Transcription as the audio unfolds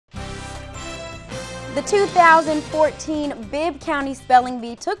The 2014 Bibb County Spelling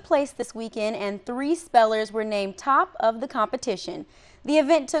Bee took place this weekend and 3 spellers were named top of the competition. The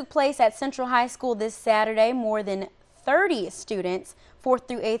event took place at Central High School this Saturday. More than 30 students, 4th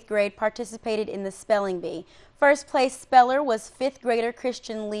through 8th grade, participated in the spelling bee. First place speller was 5th grader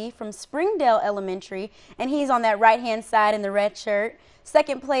Christian Lee from Springdale Elementary, and he's on that right-hand side in the red shirt.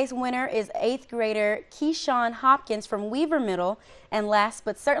 Second place winner is 8th grader Keyshawn Hopkins from Weaver Middle. And last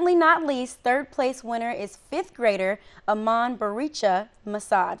but certainly not least, 3rd place winner is 5th grader Aman Baricha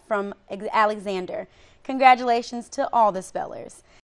Masad from Alexander. Congratulations to all the spellers.